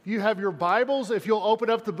You have your Bibles. If you'll open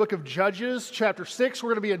up the book of Judges, chapter 6. We're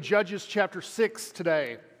going to be in Judges chapter 6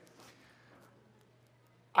 today.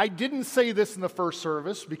 I didn't say this in the first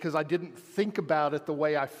service because I didn't think about it the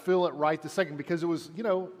way I feel it right this second, because it was,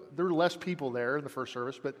 there were less people there in the first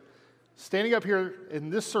service. But standing up here in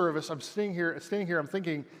this service, I'm standing here, I'm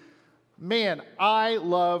thinking, man, I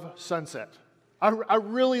love sunset. I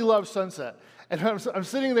really love sunset. And I'm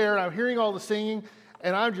sitting there and I'm hearing all the singing,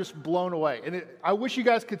 and I'm just blown away. And I wish you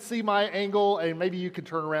guys could see my angle, and maybe you could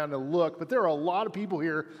turn around and look. But there are a lot of people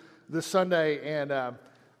here this Sunday, and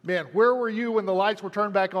man, where were you when the lights were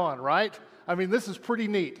turned back on, right? I mean, this is pretty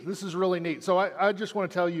neat. This is really neat. So I just want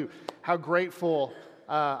to tell you how grateful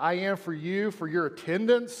I am for you, for your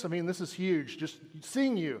attendance. I mean, this is huge. Just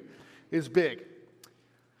seeing you is big.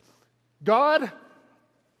 God,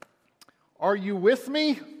 are you with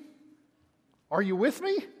me? Are you with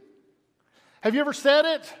me? Have you ever said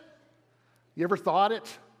it? You ever thought it?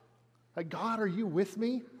 Like, God, are you with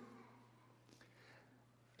me?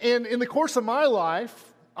 And in the course of my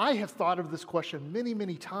life, I have thought of this question many,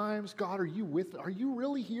 many times. God, are you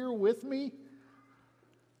really here with me?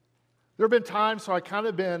 There have been times where I kind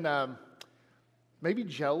of been maybe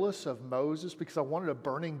jealous of Moses because I wanted a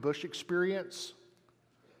burning bush experience.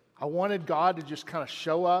 I wanted God to just kind of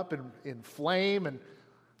show up in flame, and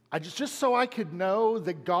I just so I could know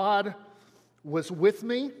that God was with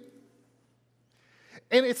me.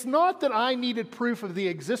 And it's not that I needed proof of the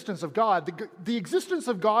existence of God. The existence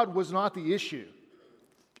of God was not the issue.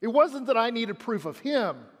 It wasn't that I needed proof of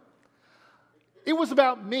Him. It was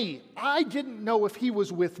about me. I didn't know if He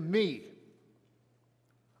was with me.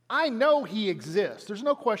 I know He exists. There's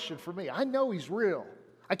no question for me. I know He's real.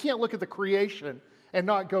 I can't look at the creation and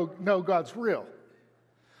not go, no, God's real.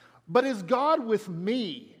 But is God with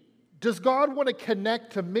me? Does God want to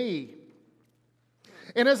connect to me?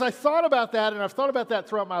 And as I thought about that, and I've thought about that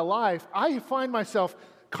throughout my life, I find myself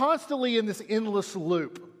constantly in this endless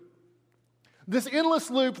loop. This endless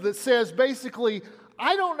loop that says, basically,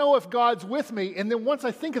 I don't know if God's with me. And then once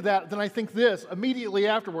I think of that, then I think this immediately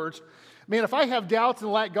afterwards. Man, if I have doubts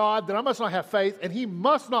and lack God, then I must not have faith, and He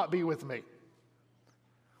must not be with me.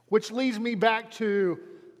 Which leads me back to,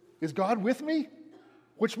 is God with me?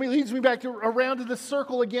 Which leads me back to around to this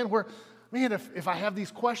circle again where, man, if I have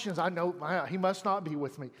these questions, I know He must not be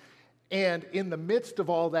with me. And in the midst of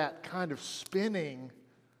all that kind of spinning,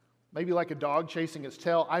 maybe like a dog chasing its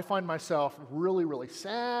tail, I find myself really, really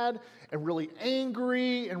sad and really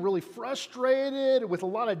angry and really frustrated with a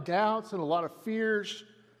lot of doubts and a lot of fears.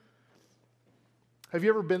 Have you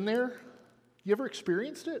ever been there? You ever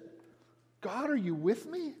experienced it? God, are you with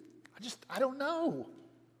me? I don't know.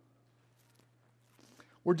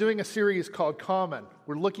 We're doing a series called Common.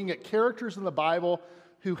 We're looking at characters in the Bible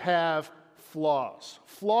who have flaws,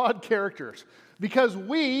 flawed characters, because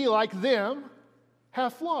we, like them,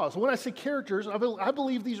 have flaws. When I say characters, I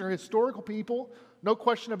believe these are historical people, no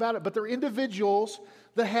question about it, but they're individuals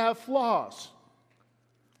that have flaws.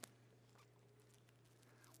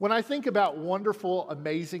 When I think about wonderful,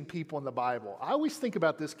 amazing people in the Bible, I always think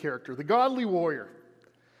about this character, the godly warrior.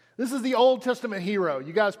 This is the Old Testament hero.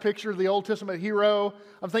 You guys picture the Old Testament hero?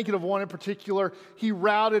 I'm thinking of one in particular. He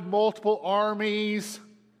routed multiple armies.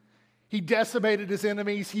 He decimated his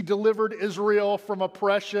enemies. He delivered Israel from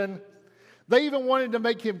oppression. They even wanted to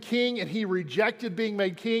make him king, and he rejected being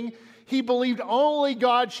made king. He believed only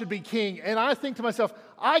God should be king. And I think to myself,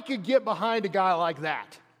 I could get behind a guy like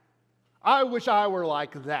that. I wish I were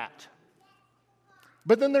like that.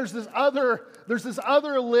 But then there's this other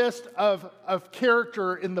list of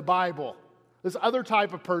character in the Bible, this other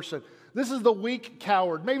type of person. This is the weak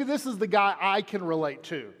coward. Maybe this is the guy I can relate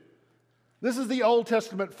to. This is the Old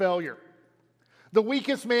Testament failure. The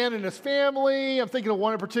weakest man in his family, I'm thinking of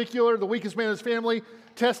one in particular, the weakest man in his family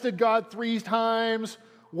tested God 3 times,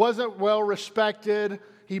 wasn't well respected.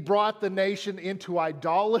 He brought the nation into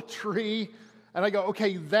idolatry. And I go,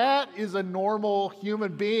 okay, that is a normal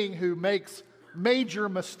human being who makes major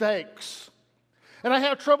mistakes. And I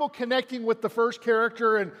have trouble connecting with the first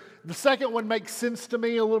character, and the second one makes sense to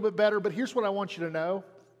me a little bit better, but here's what I want you to know.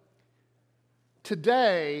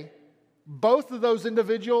 Today, both of those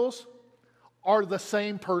individuals are the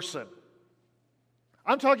same person.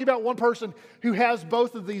 I'm talking about one person who has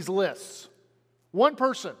both of these lists. One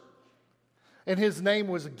person. And his name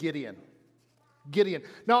was Gideon. Gideon.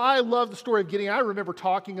 Now, I love the story of Gideon. I remember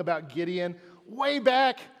talking about Gideon way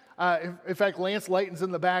back. In fact, Lance Layton's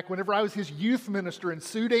in the back. Whenever I was his youth minister in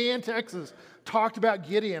Sudan, Texas, talked about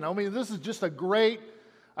Gideon. I mean, this is just a great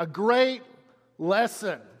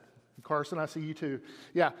lesson. Carson, I see you too.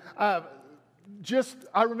 Yeah. I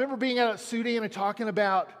remember being out at Sudan and talking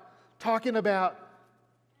about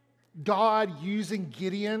God using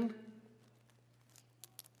Gideon.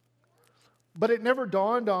 But it never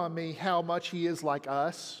dawned on me how much he is like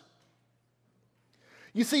us.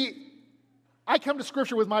 You see, I come to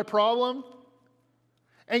Scripture with my problem,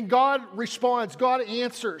 and God responds, God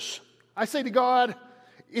answers. I say to God,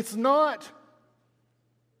 it's not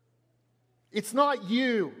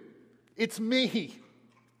you, it's me.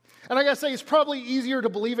 And I gotta say, it's probably easier to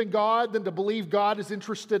believe in God than to believe God is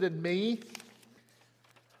interested in me.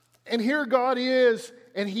 And here God is,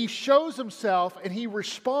 and he shows himself, and he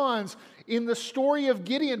responds in the story of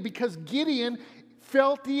Gideon, because Gideon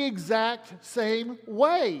felt the exact same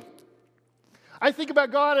way. I think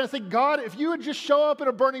about God, and I think, God, if you would just show up in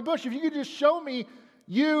a burning bush, if you could just show me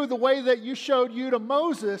you the way that you showed you to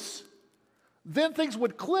Moses, then things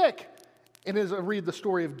would click. And as I read the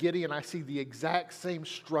story of Gideon, I see the exact same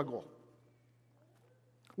struggle.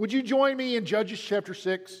 Would you join me in Judges chapter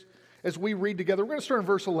 6 as we read together? We're going to start in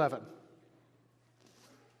verse 11.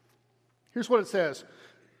 Here's what it says.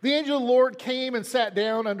 The angel of the Lord came and sat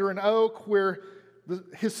down under an oak where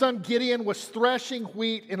his son Gideon was threshing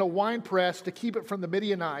wheat in a winepress to keep it from the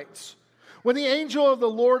Midianites. When the angel of the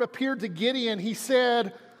Lord appeared to Gideon, he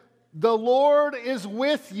said, "The Lord is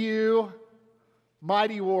with you,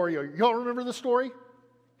 mighty warrior." Y'all remember the story?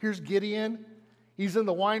 Here's Gideon. He's in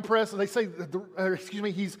the winepress, and they say,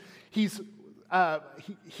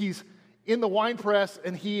 he's in the winepress,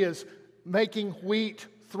 and he is making wheat,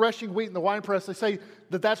 threshing wheat in the winepress. They say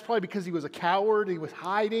that that's probably because he was a coward. He was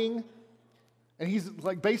hiding, and he's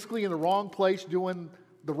like basically in the wrong place doing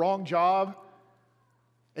the wrong job.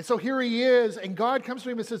 And so here he is, and God comes to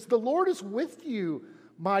him and says, "The Lord is with you,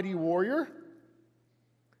 mighty warrior."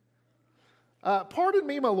 "Pardon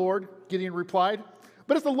me, my Lord," Gideon replied,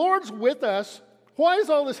 "but if the Lord's with us, why has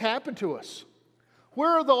all this happened to us?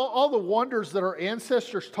 Where are all the wonders that our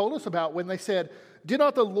ancestors told us about when they said, 'Did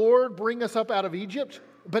not the Lord bring us up out of Egypt?'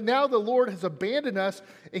 But now the Lord has abandoned us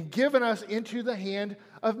and given us into the hand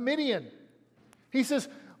of Midian." He says,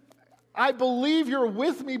 "I believe you're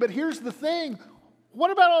with me, but here's the thing.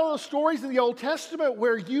 What about all those stories in the Old Testament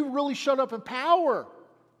where you really showed up in power?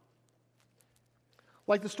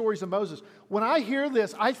 Like the stories of Moses." When I hear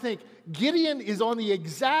this, I think Gideon is on the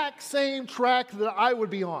exact same track that I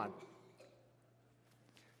would be on.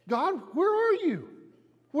 God, where are you?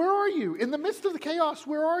 Where are you? In the midst of the chaos,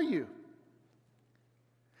 where are you?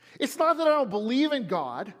 It's not that I don't believe in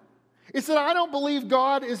God. It's that I don't believe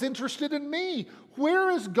God is interested in me.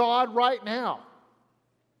 Where is God right now?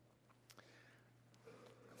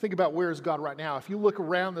 Think about where is God right now. If you look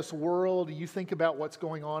around this world, you think about what's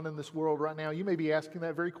going on in this world right now, you may be asking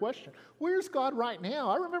that very question. Where's God right now?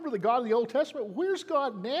 I remember the God of the Old Testament. Where's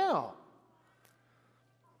God now?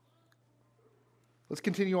 Let's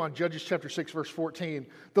continue on. Judges chapter 6, verse 14.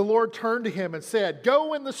 The Lord turned to him and said,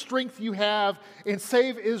 "Go in the strength you have and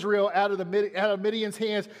save Israel out of Midian's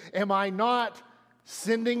hands. Am I not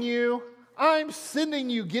sending you?" "I'm sending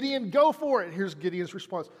you, Gideon. Go for it." Here's Gideon's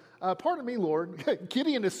response. "Pardon me, Lord."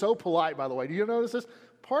 Gideon is so polite, by the way. Do you notice this?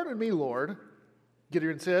 "Pardon me, Lord,"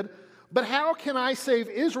 Gideon said, "but how can I save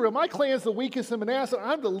Israel? My clan is the weakest in Manasseh.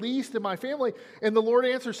 I'm the least in my family." And the Lord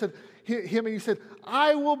answered him, and he said,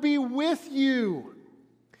 "I will be with you,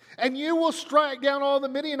 and you will strike down all the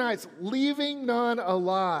Midianites, leaving none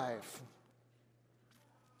alive."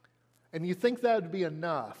 And you think that would be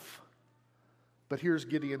enough. But here's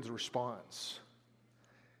Gideon's response.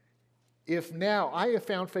 "If now I have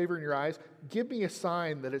found favor in your eyes, give me a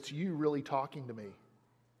sign that it's you really talking to me."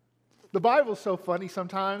 The Bible is so funny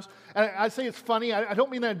sometimes. And I say it's funny. I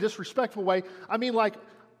don't mean that in a disrespectful way. I mean like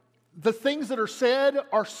the things that are said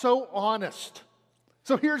are so honest.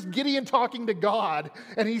 So here's Gideon talking to God,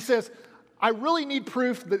 and he says, "I really need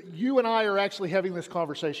proof that you and I are actually having this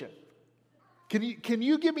conversation. Can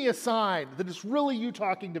you give me a sign that it's really you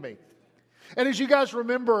talking to me?" And as you guys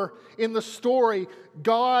remember in the story,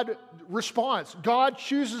 God responds. God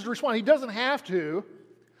chooses to respond. He doesn't have to,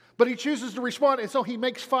 but he chooses to respond. And so he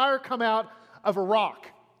makes fire come out of a rock.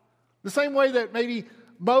 The same way that maybe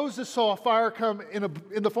Moses saw fire come in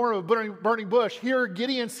the form of a burning bush, here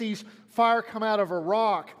Gideon sees fire come out of a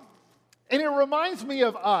rock. And it reminds me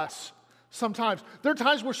of us sometimes. There are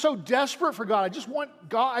times we're so desperate for God. I just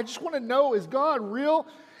want to know, is God real?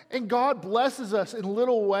 And God blesses us in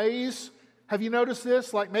little ways. Have you noticed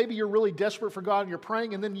this? Like maybe you're really desperate for God and you're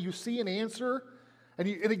praying, and then you see an answer and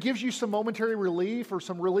it gives you some momentary relief or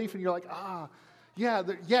some relief, and you're like,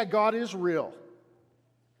 yeah, God is real.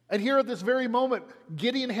 And here at this very moment,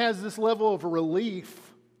 Gideon has this level of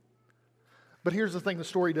relief. But here's the thing, the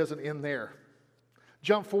story doesn't end there.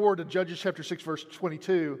 Jump forward to Judges chapter 6, verse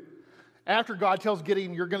 22. After God tells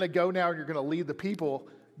Gideon, "You're going to go now and you're going to lead the people,"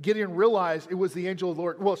 Gideon realized it was the angel of the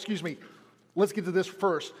Lord. Well, excuse me. Let's get to this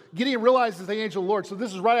first. Gideon realizes the angel of the Lord. So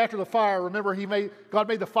this is right after the fire. Remember, God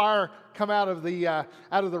made the fire come out of the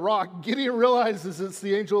rock. Gideon realizes it's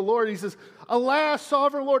the angel of the Lord. He says, "Alas,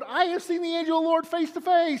 sovereign Lord, I have seen the angel of the Lord face to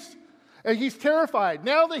face." And he's terrified.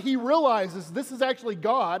 Now that he realizes this is actually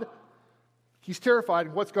God, he's terrified.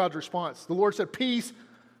 And what's God's response? The Lord said, "Peace,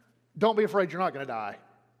 don't be afraid, you're not going to die.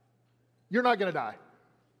 You're not going to die."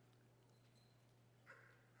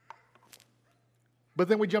 But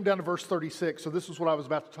then we jump down to verse 36. So this is what I was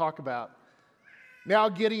about to talk about. Now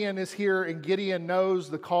Gideon is here, and Gideon knows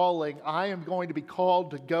the calling. I am going to be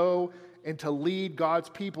called to go and to lead God's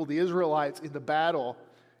people, the Israelites, into battle.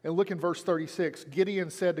 And look in verse 36. Gideon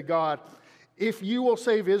said to God, "If you will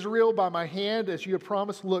save Israel by my hand, as you have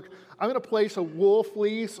promised, look, I'm going to place a wool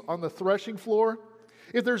fleece on the threshing floor.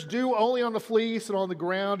 If there's dew only on the fleece and on the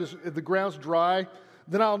ground, if the ground's dry,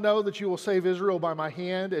 then I'll know that you will save Israel by my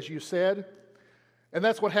hand, as you said." And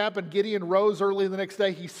that's what happened. Gideon rose early the next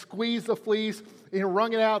day. He squeezed the fleece, and he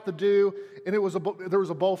wrung it out the dew, and there was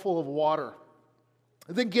a bowl full of water.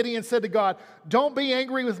 And then Gideon said to God, "Don't be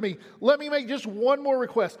angry with me. Let me make just one more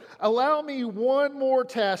request. Allow me one more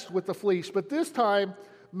test with the fleece, but this time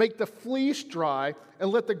make the fleece dry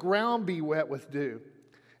and let the ground be wet with dew."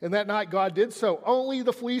 And that night God did so. Only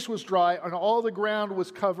the fleece was dry, and all the ground was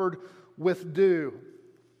covered with dew.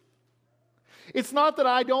 It's not that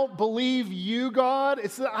I don't believe you, God.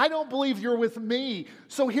 It's that I don't believe you're with me.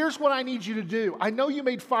 So here's what I need you to do. I know you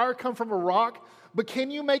made fire come from a rock, but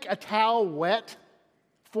can you make a towel wet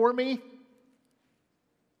for me?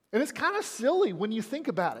 And it's kind of silly when you think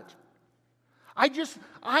about it.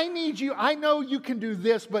 I need you. I know you can do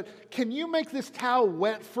this, but can you make this towel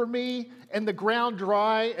wet for me and the ground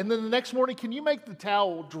dry? And then the next morning, can you make the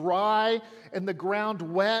towel dry and the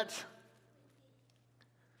ground wet?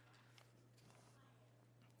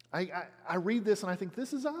 I read this and I think,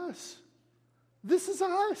 this is us. This is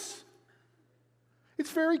us.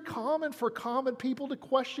 It's very common for common people to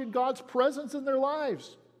question God's presence in their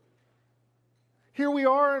lives. Here we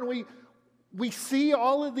are, and we see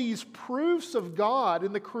all of these proofs of God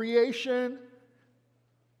in the creation,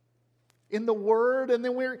 in the Word, and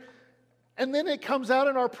then it comes out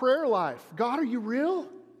in our prayer life. God, are you real?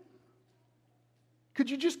 Could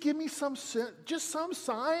you just give me some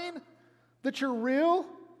sign that you're real?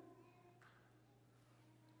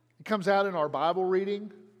 It comes out in our Bible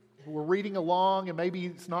reading. We're reading along, and maybe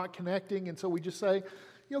it's not connecting, and so we just say,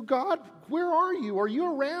 God, where are you? Are you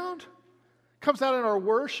around? It comes out in our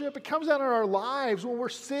worship. It comes out in our lives when we're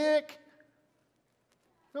sick.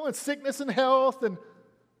 In sickness and health and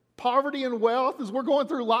poverty and wealth, as we're going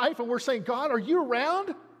through life and we're saying, God, are you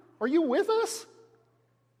around? Are you with us?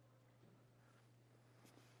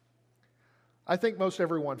 I think most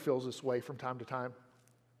everyone feels this way from time to time,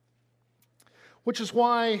 which is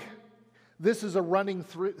why this is a running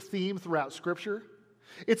theme throughout Scripture.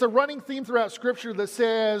 It's a running theme throughout Scripture that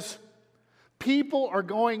says people are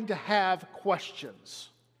going to have questions,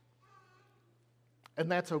 and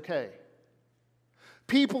that's okay.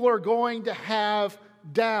 People are going to have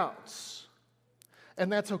doubts,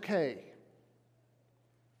 and that's okay.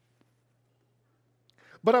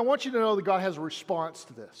 But I want you to know that God has a response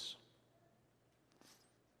to this.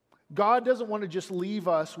 God doesn't want to just leave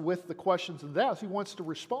us with the questions and doubts. He wants to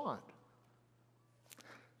respond.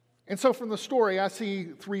 And so from the story, I see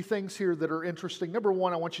three things here that are interesting. Number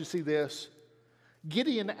one, I want you to see this.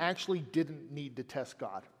 Gideon actually didn't need to test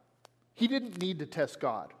God. He didn't need to test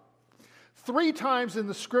God. 3 times in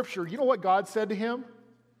the Scripture, you know what God said to him?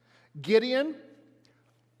 Gideon,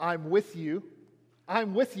 I'm with you.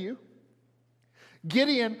 I'm with you.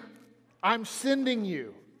 Gideon, I'm sending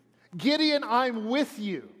you. Gideon, I'm with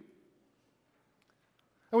you.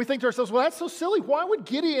 And we think to ourselves, well, that's so silly. Why would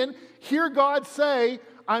Gideon hear God say,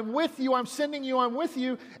 I'm with you, I'm sending you, I'm with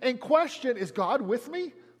you, and question, is God with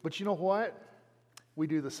me? But you know what? We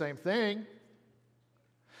do the same thing.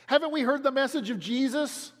 Haven't we heard the message of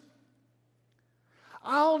Jesus?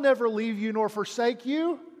 I'll never leave you nor forsake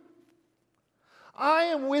you. I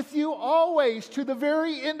am with you always to the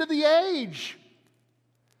very end of the age.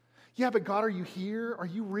 Yeah, but God, are you here? Are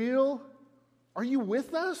you real? Are you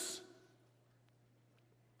with us?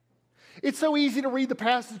 It's so easy to read the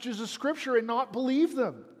passages of Scripture and not believe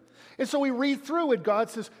them. And so we read through it. God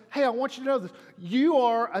says, hey, I want you to know this. You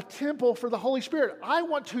are a temple for the Holy Spirit. I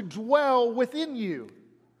want to dwell within you.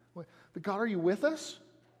 But God, are you with us?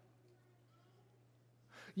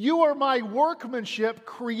 You are my workmanship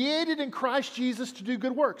created in Christ Jesus to do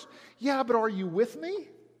good works. Yeah, but are you with me?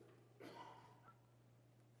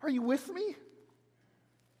 Are you with me?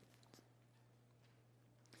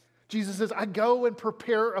 Jesus says, I go and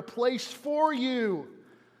prepare a place for you.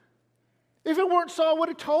 If it weren't so, I would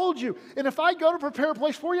have told you. And if I go to prepare a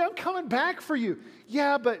place for you, I'm coming back for you.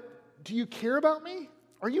 Yeah, but do you care about me?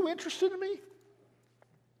 Are you interested in me?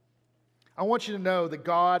 I want you to know that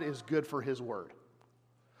God is good for His word.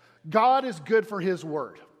 God is good for His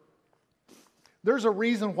word. There's a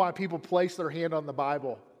reason why people place their hand on the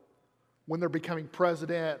Bible when they're becoming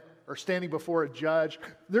president or standing before a judge.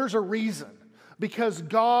 There's a reason. Because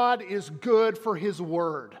God is good for His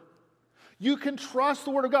word. You can trust the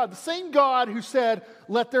word of God. The same God who said,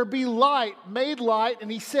 let there be light, made light. And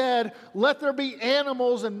He said, let there be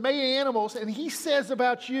animals and made animals. And He says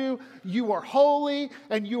about you, you are holy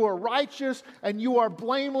and you are righteous and you are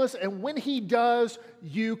blameless. And when He does,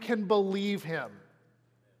 you can believe Him.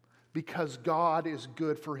 Because God is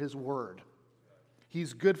good for His word.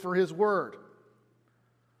 He's good for His word.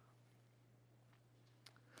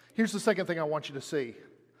 Here's the second thing I want you to see.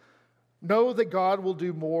 Know that God will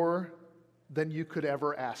do more than you could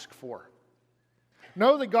ever ask for.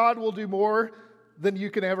 Know that God will do more than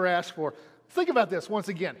you can ever ask for. Think about this once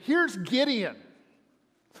again. Here's Gideon.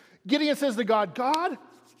 Gideon says to God, God,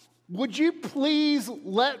 would you please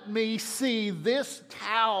let me see this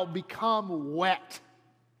towel become wet?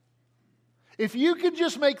 If you could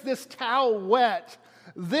just make this towel wet,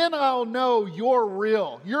 then I'll know you're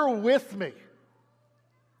real. You're with me.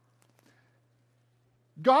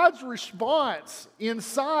 God's response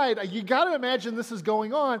inside, you got to imagine this is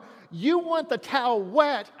going on. You want the towel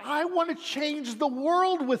wet. I want to change the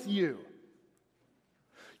world with you.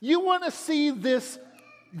 You want to see this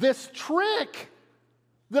trick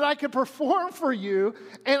that I can perform for you,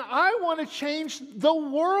 and I want to change the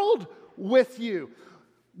world with you.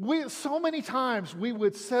 So many times we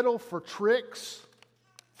would settle for tricks,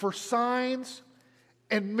 for signs,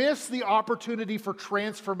 and miss the opportunity for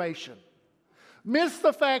transformation. Miss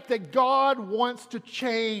the fact that God wants to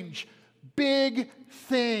change big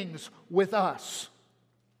things with us.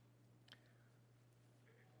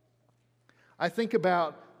 I think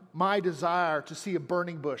about my desire to see a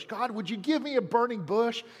burning bush. God, would you give me a burning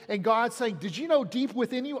bush? And God's saying, did you know deep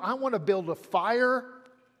within you, I want to build a fire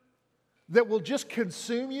that will just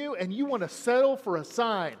consume you, and you want to settle for a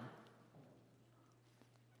sign.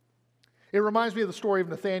 It reminds me of the story of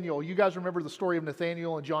Nathanael. You guys remember the story of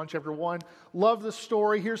Nathanael in John chapter 1? Love this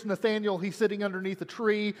story. Here's Nathanael. He's sitting underneath a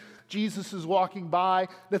tree. Jesus is walking by.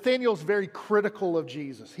 Nathanael's very critical of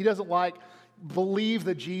Jesus. He doesn't believe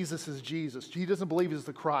that Jesus is Jesus. He doesn't believe he's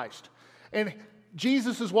the Christ. And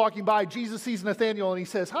Jesus is walking by. Jesus sees Nathanael and he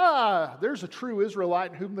says, there's a true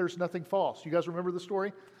Israelite in whom there's nothing false. You guys remember the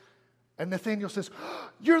story? And Nathanael says,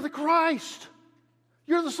 you're the Christ.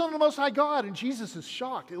 You're the Son of the Most High God. And Jesus is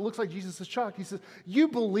shocked. It looks like Jesus is shocked. He says, you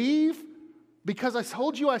believe because I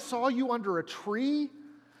told you I saw you under a tree?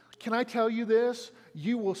 Can I tell you this?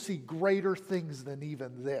 You will see greater things than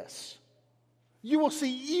even this. You will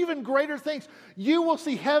see even greater things. You will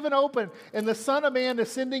see heaven open and the Son of Man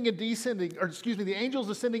ascending and descending, the angels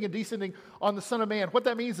ascending and descending on the Son of Man. What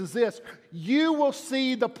that means is this. You will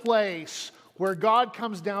see the place where God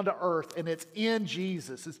comes down to earth, and it's in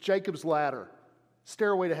Jesus. It's Jacob's ladder.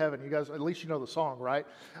 Stairway to Heaven. You guys, at least you know the song, right?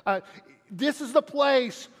 This is the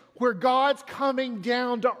place where God's coming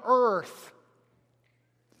down to earth.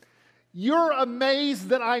 You're amazed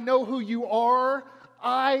that I know who you are.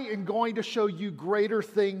 I am going to show you greater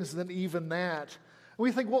things than even that. And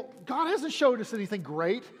we think, well, God hasn't showed us anything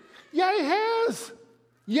great. Yeah, He has.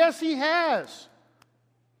 Yes, He has.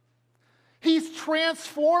 He's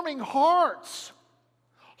transforming hearts.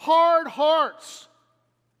 Hard hearts.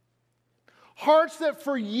 Hearts that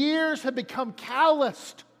for years have become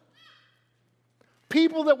calloused.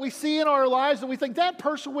 People that we see in our lives and we think that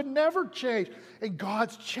person would never change. And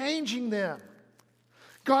God's changing them.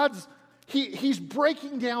 He's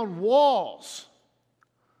breaking down walls.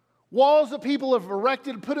 Walls that people have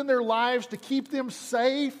erected and put in their lives to keep them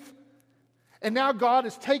safe. And now God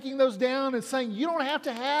is taking those down and saying, you don't have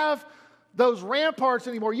to have those ramparts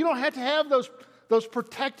anymore. You don't have to have those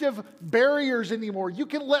protective barriers anymore. You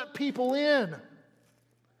can let people in.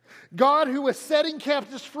 God, who is setting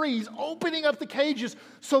captives free, He's opening up the cages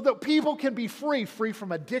so that people can be free. Free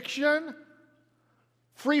from addiction,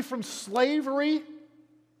 free from slavery,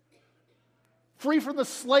 free from the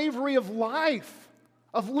slavery of life,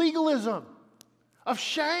 of legalism, of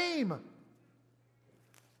shame.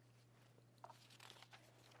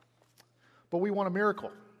 But we want a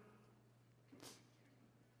miracle.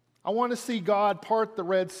 I want to see God part the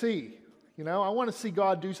Red Sea. I want to see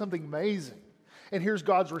God do something amazing. And here's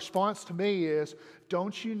God's response to me is,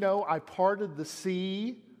 don't you know I parted the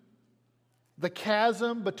sea, the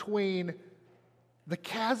chasm between The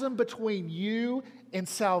chasm between you and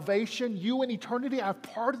salvation, you and eternity, I've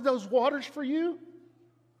parted those waters for you.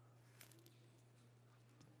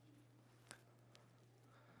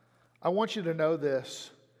 I want you to know this.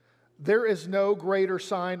 There is no greater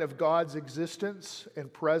sign of God's existence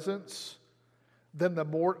and presence than the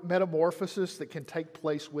metamorphosis that can take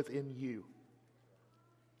place within you.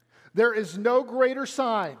 There is no greater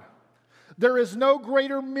sign. There is no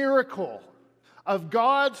greater miracle of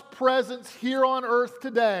God's presence here on earth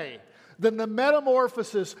today than the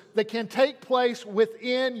metamorphosis that can take place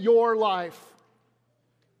within your life.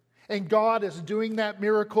 And God is doing that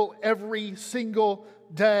miracle every single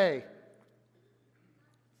day.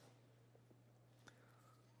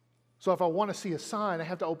 So if I want to see a sign, I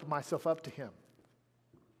have to open myself up to Him.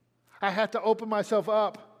 I have to open myself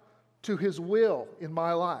up to His will in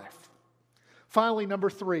my life. Finally, number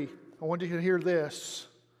 3, I want you to hear this.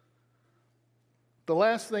 The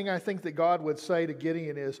last thing I think that God would say to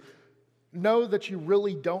Gideon is, know that you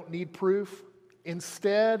really don't need proof.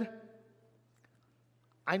 Instead,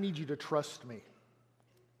 I need you to trust me.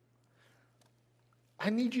 I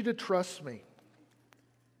need you to trust me.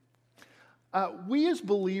 We as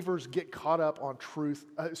believers get caught up on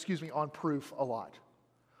on proof a lot.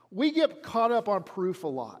 We get caught up on proof a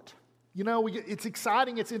lot. You know, it's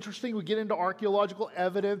exciting, it's interesting. We get into archaeological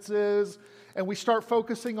evidences and we start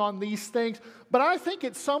focusing on these things. But I think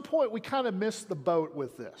at some point we kind of miss the boat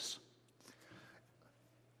with this.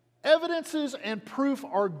 Evidences and proof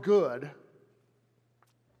are good.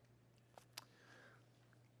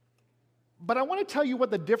 But I want to tell you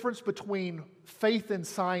what the difference between faith and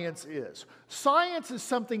science is. Science is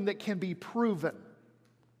something that can be proven.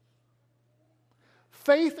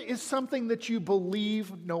 Faith is something that you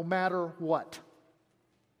believe no matter what.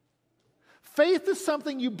 Faith is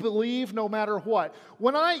something you believe no matter what.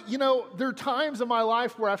 When there are times in my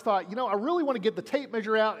life where I've thought, I really want to get the tape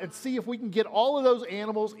measure out and see if we can get all of those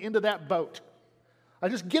animals into that boat. I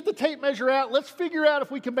just get the tape measure out. Let's figure out if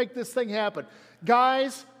we can make this thing happen.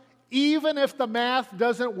 Guys, even if the math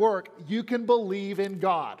doesn't work, you can believe in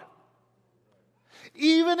God.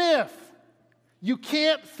 Even if you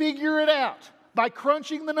can't figure it out by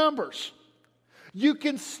crunching the numbers, you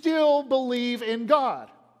can still believe in God.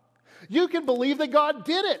 You can believe that God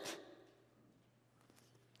did it.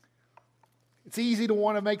 It's easy to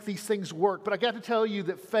want to make these things work, but I got to tell you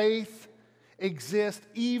that faith exists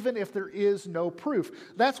even if there is no proof.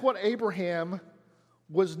 That's what Abraham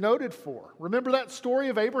was noted for. Remember that story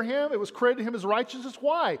of Abraham? It was credited to him as righteousness.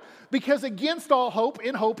 Why? Because against all hope,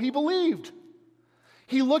 in hope he believed.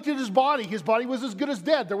 He looked at his body. His body was as good as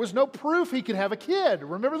dead. There was no proof he could have a kid.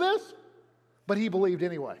 Remember this? But he believed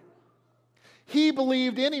anyway. He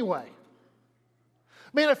believed anyway.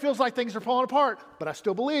 Man, it feels like things are falling apart, but I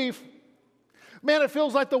still believe. Man, it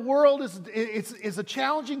feels like the world is a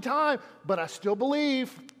challenging time, but I still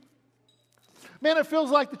believe. Man, it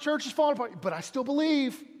feels like the church is falling apart, but I still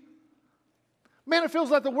believe. Man, it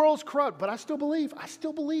feels like the world's corrupt, but I still believe. I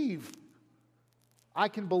still believe. I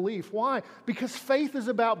can believe. Why? Because faith is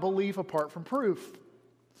about belief apart from proof.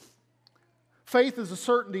 Faith is a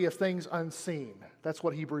certainty of things unseen. That's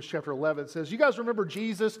what Hebrews chapter 11 says. You guys remember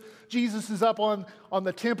Jesus? Jesus is up on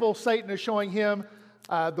the temple. Satan is showing him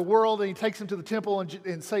the world, and he takes him to the temple,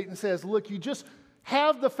 and Satan says, look, you just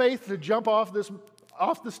have the faith to jump off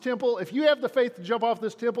this temple. If you have the faith to jump off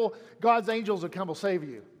this temple, God's angels will come and save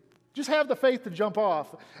you. Just have the faith to jump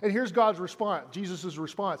off. And here's God's response, Jesus'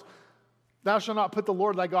 response. Thou shalt not put the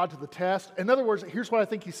Lord thy God to the test. In other words, here's what I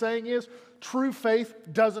think he's saying is, true faith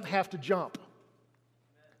doesn't have to jump.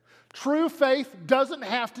 True faith doesn't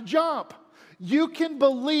have to jump. You can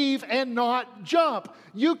believe and not jump.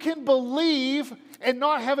 You can believe and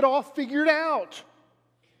not have it all figured out.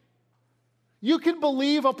 You can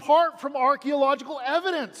believe apart from archaeological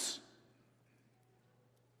evidence.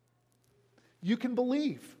 You can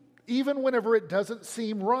believe, even whenever it doesn't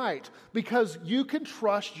seem right, because you can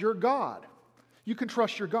trust your God. You can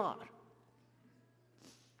trust your God.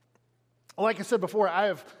 Like I said before,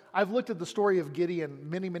 I've looked at the story of Gideon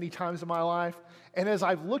many, many times in my life, and as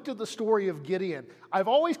I've looked at the story of Gideon, I've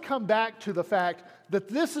always come back to the fact that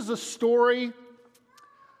this is a story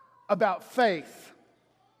about faith,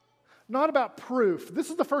 not about proof. This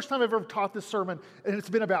is the first time I've ever taught this sermon, and it's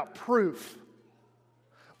been about proof.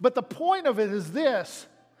 But the point of it is this.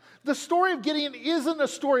 The story of Gideon isn't a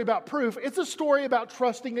story about proof. It's a story about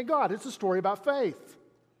trusting in God. It's a story about faith.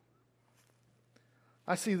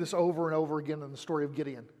 I see this over and over again in the story of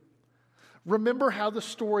Gideon. Remember how the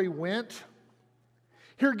story went?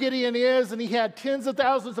 Here Gideon is, and he had tens of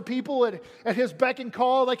thousands of people at his beck and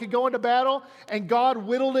call. They could go into battle, and God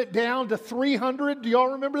whittled it down to 300. Do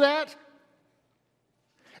y'all remember that?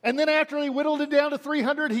 And then after he whittled it down to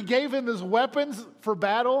 300, he gave him his weapons for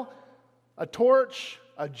battle, a torch,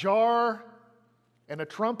 a jar, and a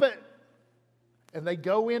trumpet. And they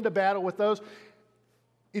go into battle with those.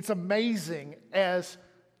 It's amazing as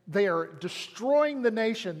they are destroying the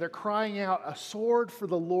nation. They're crying out, a sword for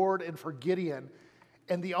the Lord and for Gideon.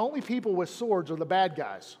 And the only people with swords are the bad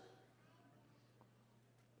guys.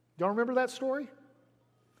 Y'all remember that story?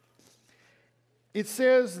 It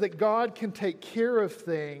says that God can take care of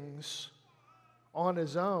things on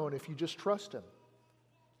His own if you just trust Him.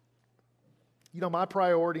 You know, my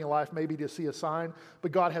priority in life may be to see a sign,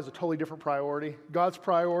 but God has a totally different priority. God's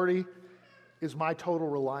priority is my total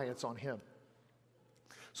reliance on Him.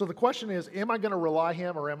 So the question is, am I going to rely on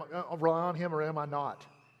Him or am I not?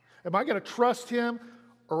 Am I going to trust Him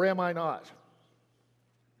or am I not?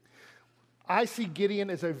 I see Gideon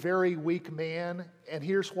as a very weak man, and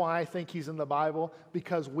here's why I think he's in the Bible,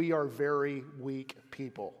 because we are very weak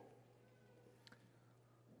people.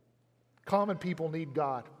 Common people need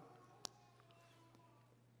God.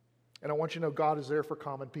 And I want you to know God is there for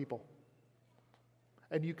common people.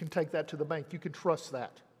 And you can take that to the bank. You can trust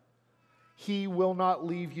that. He will not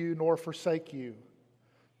leave you nor forsake you.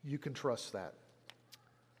 You can trust that.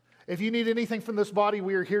 If you need anything from this body,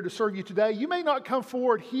 we are here to serve you today. You may not come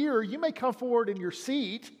forward here. You may come forward in your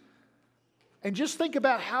seat and just think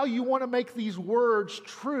about how you want to make these words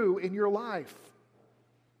true in your life.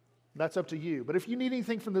 That's up to you. But if you need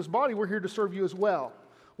anything from this body, we're here to serve you as well.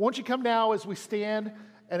 Won't you come now as we stand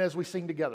and as we sing together?